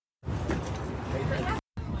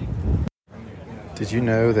Did you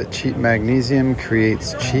know that cheap magnesium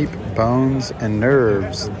creates cheap bones and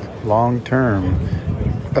nerves long term,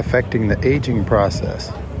 affecting the aging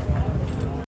process?